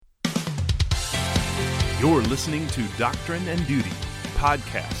You're listening to Doctrine and Duty,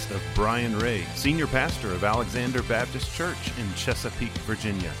 podcast of Brian Ray, Senior Pastor of Alexander Baptist Church in Chesapeake,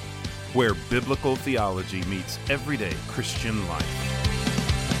 Virginia, where biblical theology meets everyday Christian life.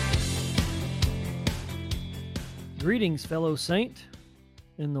 Greetings, fellow saint,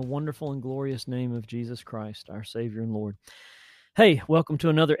 in the wonderful and glorious name of Jesus Christ, our Savior and Lord. Hey, welcome to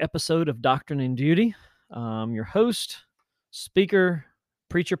another episode of Doctrine and Duty. I'm your host, speaker,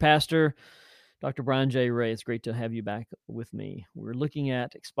 preacher, pastor, Dr. Brian J. Ray. It's great to have you back with me. We're looking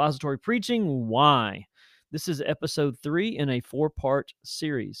at expository preaching. Why? This is episode 3 in a 4-part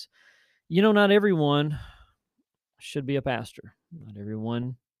series. You know, not everyone should be a pastor. Not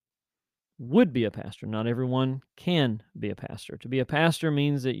everyone would be a pastor. Not everyone can be a pastor. To be a pastor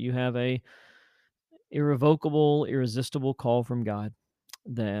means that you have a irrevocable, irresistible call from God,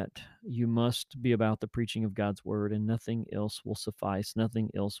 that you must be about the preaching of God's word, and nothing else will suffice, nothing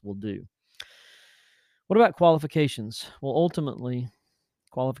else will do. What about qualifications? Well, ultimately,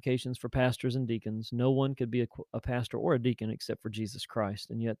 qualifications for pastors and deacons. No one could be a pastor or a deacon except for Jesus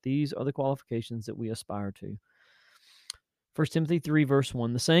Christ, and yet these are the qualifications that we aspire to. 1 Timothy 3, verse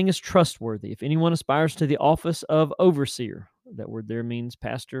 1, the saying is trustworthy. If anyone aspires to the office of overseer, that word there means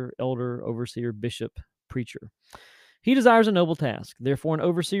pastor, elder, overseer, bishop, preacher. He desires a noble task. Therefore, an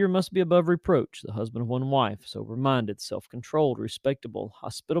overseer must be above reproach, the husband of one wife, sober-minded, self-controlled, respectable,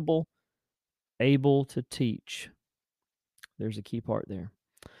 hospitable, able to teach. There's a key part there.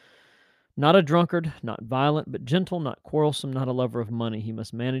 Not a drunkard, not violent, but gentle, not quarrelsome, not a lover of money. He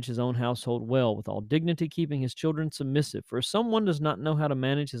must manage his own household well, with all dignity, keeping his children submissive. For if someone does not know how to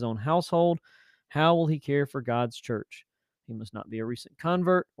manage his own household, how will he care for God's church? He must not be a recent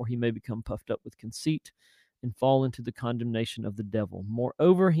convert, or he may become puffed up with conceit and fall into the condemnation of the devil.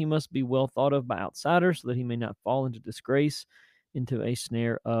 Moreover, he must be well thought of by outsiders, so that he may not fall into disgrace, into a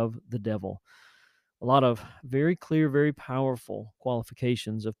snare of the devil. A lot of very clear, very powerful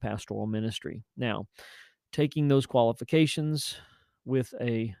qualifications of pastoral ministry. Now, taking those qualifications with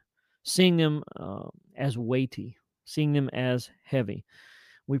seeing them as weighty, seeing them as heavy,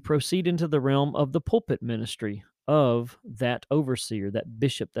 we proceed into the realm of the pulpit ministry of that overseer, that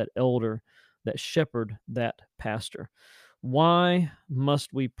bishop, that elder, that shepherd, that pastor. Why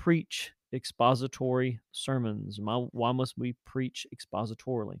must we preach expository sermons? Why must we preach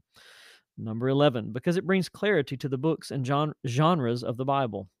expositorily? Number 11, because it brings clarity to the books and genres of the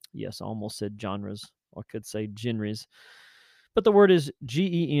Bible. Yes, I almost said genres, or I could say genres. But the word is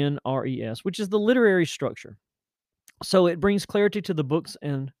genres, which is the literary structure. So it brings clarity to the books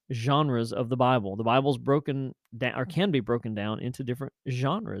and genres of the Bible. The Bible's broken down, or can be broken down, into different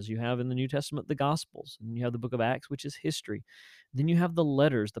genres. You have in the New Testament the Gospels, and you have the book of Acts, which is history. Then you have the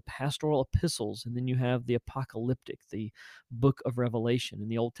letters, the pastoral epistles, and then you have the apocalyptic, the book of Revelation. In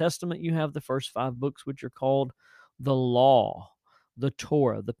the Old Testament, you have the first 5 books, which are called the Law, the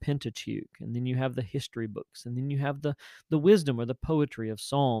Torah, the Pentateuch, and then you have the history books, and then you have the wisdom or the poetry of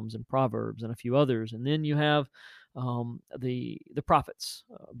Psalms and Proverbs and a few others, and then you have the prophets,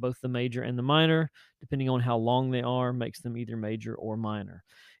 both the major and the minor, depending on how long they are, makes them either major or minor.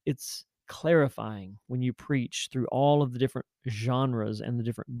 It's clarifying when you preach through all of the different genres and the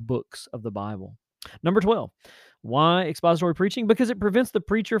different books of the Bible. Number 12, why expository preaching? Because it prevents the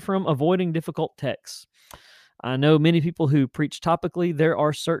preacher from avoiding difficult texts. I know many people who preach topically. There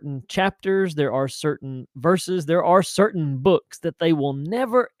are certain chapters, there are certain verses, there are certain books that they will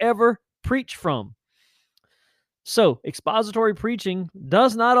never, ever preach from. So, expository preaching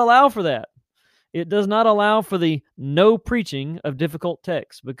does not allow for that. It does not allow for the no preaching of difficult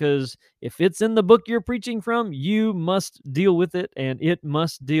texts, because if it's in the book you're preaching from, you must deal with it, and it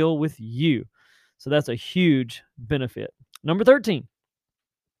must deal with you. So that's a huge benefit. Number 13,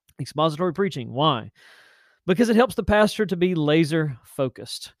 expository preaching. Why? Because it helps the pastor to be laser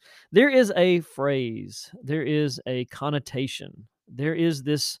focused. There is a phrase, there is a connotation, there is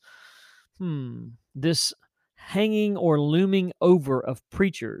this hanging or looming over of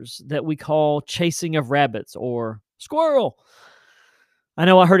preachers that we call chasing of rabbits or squirrel. I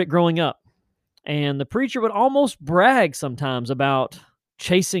know I heard it growing up, and the preacher would almost brag sometimes about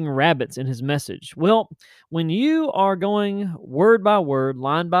chasing rabbits in his message. Well, when you are going word by word,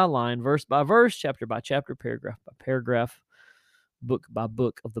 line by line, verse by verse, chapter by chapter, paragraph by paragraph, book by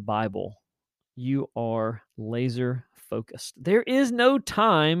book of the Bible, you are laser focused. There is no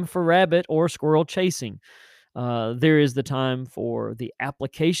time for rabbit or squirrel chasing. There is the time for the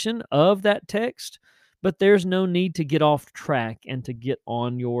application of that text, but there's no need to get off track and to get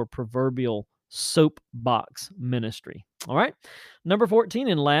on your proverbial soapbox ministry. All right. Number 14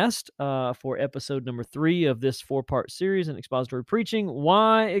 and last for episode number 3 of this 4-part series in expository preaching.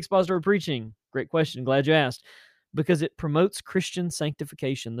 Why expository preaching? Great question. Glad you asked. Because it promotes Christian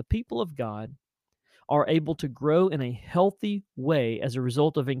sanctification. The people of God are able to grow in a healthy way as a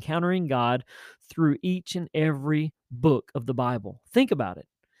result of encountering God through each and every book of the Bible. Think about it.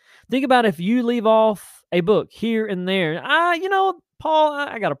 Think about if you leave off a book here and there. Paul,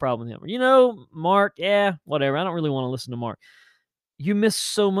 I got a problem with him. Mark, whatever. I don't really want to listen to Mark. You miss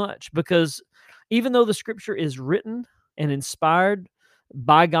so much, because even though the Scripture is written and inspired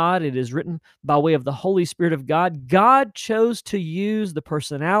by God, it is written by way of the Holy Spirit of God. God chose to use the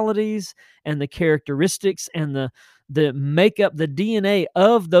personalities and the characteristics and the makeup, the DNA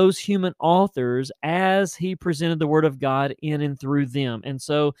of those human authors as He presented the Word of God in and through them. And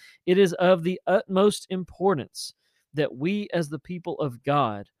so it is of the utmost importance that we as the people of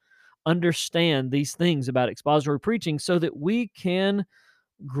God understand these things about expository preaching so that we can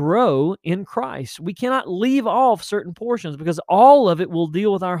grow in Christ. We cannot leave off certain portions, because all of it will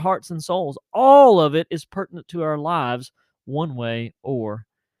deal with our hearts and souls. All of it is pertinent to our lives one way or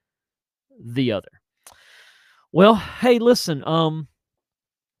the other. Well, hey, listen,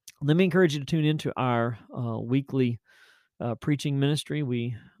 let me encourage you to tune into our weekly preaching ministry.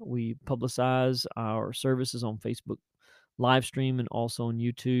 We publicize our services on Facebook live stream and also on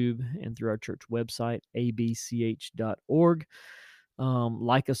YouTube and through our church website, abch.org.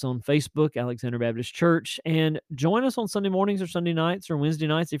 Like us on Facebook, Alexander Baptist Church, and join us on Sunday mornings or Sunday nights or Wednesday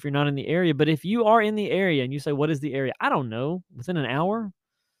nights if you're not in the area. But if you are in the area and you say, what is the area? I don't know. Within an hour?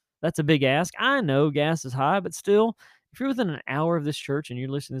 That's a big ask. I know gas is high, but still, if you're within an hour of this church and you're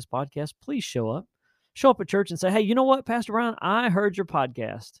listening to this podcast, please show up. Show up at church and say, hey, you know what, Pastor Brian? I heard your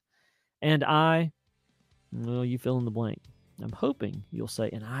podcast, and you fill in the blank. I'm hoping you'll say,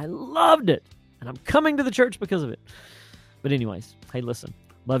 and I loved it, and I'm coming to the church because of it. But anyways, hey, listen,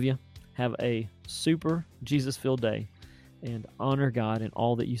 love you. Have a super Jesus-filled day, and honor God in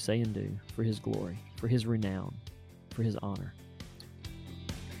all that you say and do for His glory, for His renown, for His honor.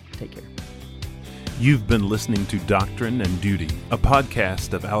 Take care. You've been listening to Doctrine and Duty, a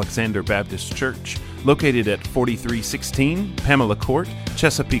podcast of Alexander Baptist Church, located at 4316 Pamela Court,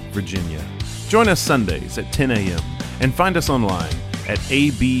 Chesapeake, Virginia. Join us Sundays at 10 a.m. and find us online at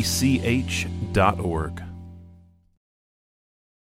abch.org.